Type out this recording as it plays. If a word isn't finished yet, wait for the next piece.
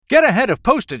Get ahead of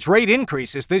postage rate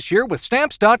increases this year with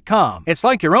Stamps.com. It's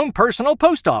like your own personal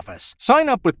post office. Sign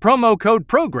up with promo code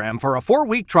PROGRAM for a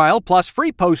 4-week trial plus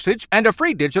free postage and a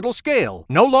free digital scale.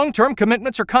 No long-term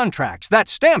commitments or contracts.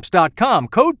 That's Stamps.com,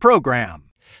 code PROGRAM.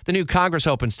 The new Congress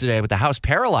opens today with the House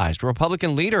paralyzed.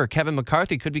 Republican leader Kevin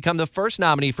McCarthy could become the first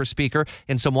nominee for Speaker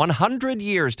in some 100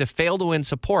 years to fail to win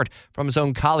support from his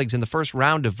own colleagues in the first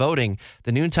round of voting.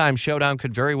 The noontime showdown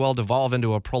could very well devolve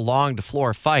into a prolonged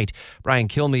floor fight. Brian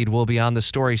Kilmeade will be on the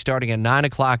story starting at 9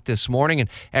 o'clock this morning, and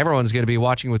everyone's going to be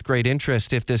watching with great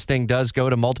interest if this thing does go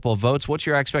to multiple votes. What's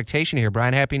your expectation here,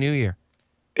 Brian? Happy New Year.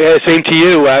 Yeah, same to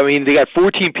you. I mean, they got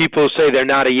 14 people who say they're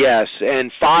not a yes,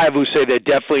 and 5 who say they're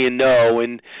definitely a no,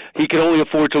 and he can only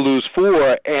afford to lose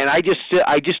 4, and I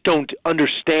just don't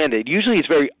understand it. Usually it's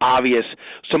very obvious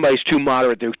somebody's too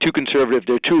moderate, they're too conservative,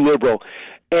 they're too liberal,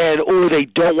 or they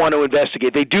don't want to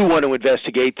investigate. They do want to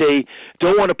investigate. They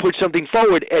don't want to put something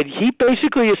forward. And he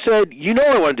basically has said, you know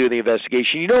I want to do the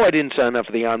investigation. You know I didn't sign up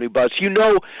for the omnibus. You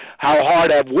know how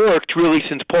hard I've worked really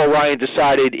since Paul Ryan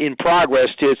decided in progress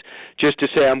just to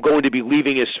say I'm going to be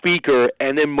leaving as Speaker.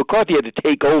 And then McCarthy had to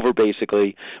take over,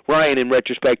 basically. Ryan, in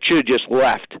retrospect, should have just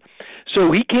left.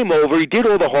 So he came over. He did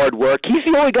all the hard work. He's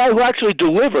the only guy who actually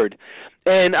delivered.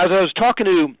 And as I was talking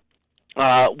to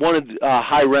one of the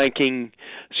high-ranking,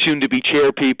 soon-to-be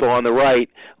chair people on the right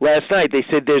last night, they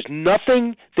said there's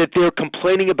nothing that they're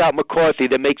complaining about McCarthy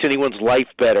that makes anyone's life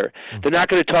better. They're not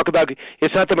going to talk about –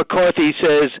 it's not that McCarthy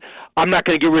says, I'm not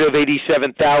going to get rid of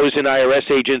 87,000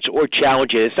 IRS agents or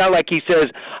challenge it. It's not like he says,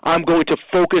 I'm going to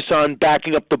focus on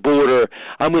backing up the border.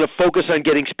 I'm going to focus on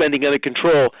getting spending under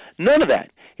control. None of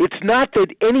that. It's not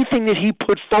that anything that he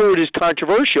put forward is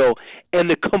controversial,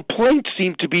 and the complaints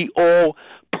seem to be all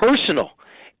personal.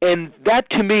 And that,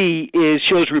 to me,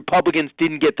 shows Republicans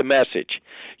didn't get the message.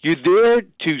 You're there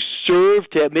to serve,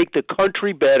 to make the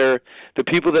country better, the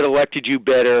people that elected you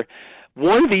better.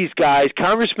 One of these guys,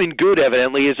 Congressman Good,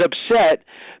 evidently, is upset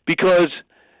because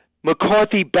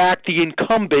McCarthy backed the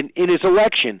incumbent in his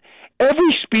election.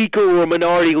 Every speaker or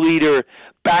minority leader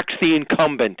backs the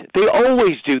incumbent. They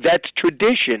always do. That's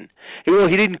tradition. Well,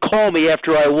 he didn't call me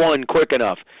after I won quick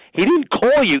enough. He didn't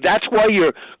call you. That's why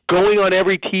you're going on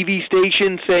every TV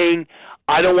station saying,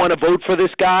 I don't want to vote for this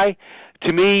guy.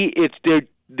 To me,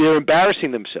 they're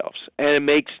embarrassing themselves, and it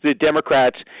makes the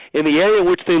Democrats, in the area in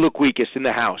which they look weakest, in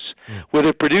the House, where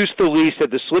they produced the least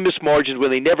at the slimmest margins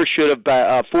when they never should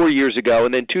have 4 years ago,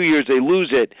 and then 2 years they lose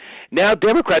it. Now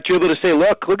Democrats are able to say,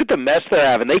 look at the mess they're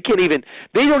having. They don't even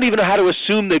know how to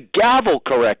assume the gavel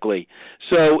correctly.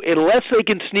 So unless they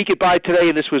can sneak it by today,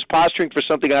 and this was posturing for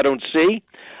something I don't see,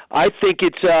 I think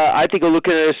we're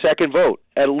looking at a second vote,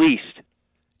 at least.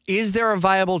 Is there a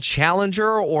viable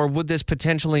challenger, or would this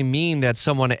potentially mean that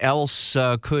someone else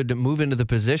could move into the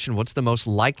position? What's the most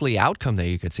likely outcome that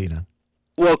you could see then?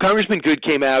 Well, Congressman Good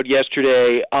came out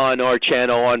yesterday on our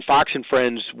channel, on Fox and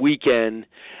Friends Weekend,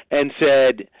 and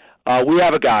said, we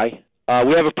have a guy.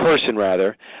 We have a person,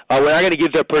 rather. We're not going to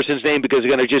give that person's name because they're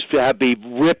going to just be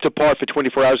ripped apart for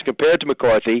 24 hours compared to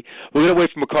McCarthy. We're going to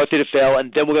wait for McCarthy to fail,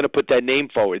 and then we're going to put that name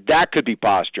forward. That could be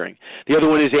posturing. The other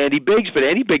one is Andy Biggs, but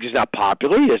Andy Biggs is not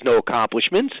popular. He has no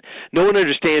accomplishments. No one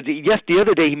understands it. Yes, the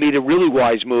other day he made a really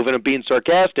wise move, and I'm being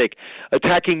sarcastic,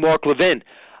 attacking Mark Levin.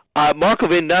 Mark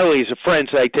Levin not only is a friend,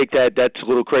 so I take that's a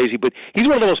little crazy, but he's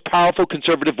one of the most powerful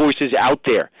conservative voices out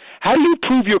there. How do you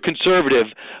prove you're conservative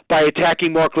by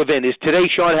attacking Mark Levin? Is today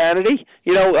Sean Hannity?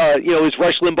 Is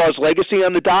Rush Limbaugh's legacy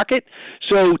on the docket?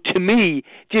 So to me,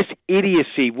 just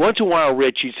idiocy. Once in a while,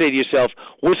 Rich, you say to yourself,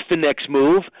 what's the next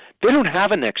move? They don't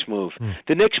have a next move.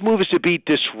 The next move is to be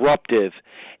disruptive.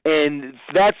 And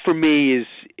that, for me,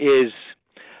 is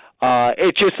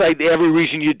it's just like every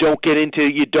reason you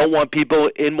don't want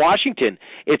people in Washington.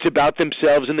 It's about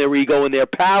themselves and their ego and their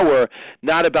power,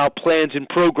 not about plans and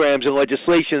programs and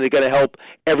legislation that are going to help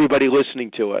everybody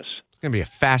listening to us. It's going to be a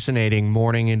fascinating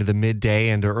morning into the midday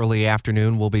and early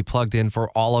afternoon. We'll be plugged in for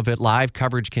all of it. Live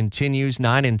coverage continues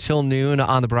 9 until noon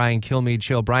on the Brian Kilmeade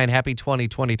Show. Brian, happy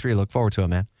 2023. Look forward to it,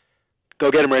 man. Go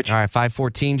get him, Rich. All right,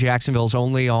 5:14, Jacksonville's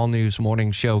only all-news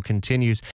morning show continues.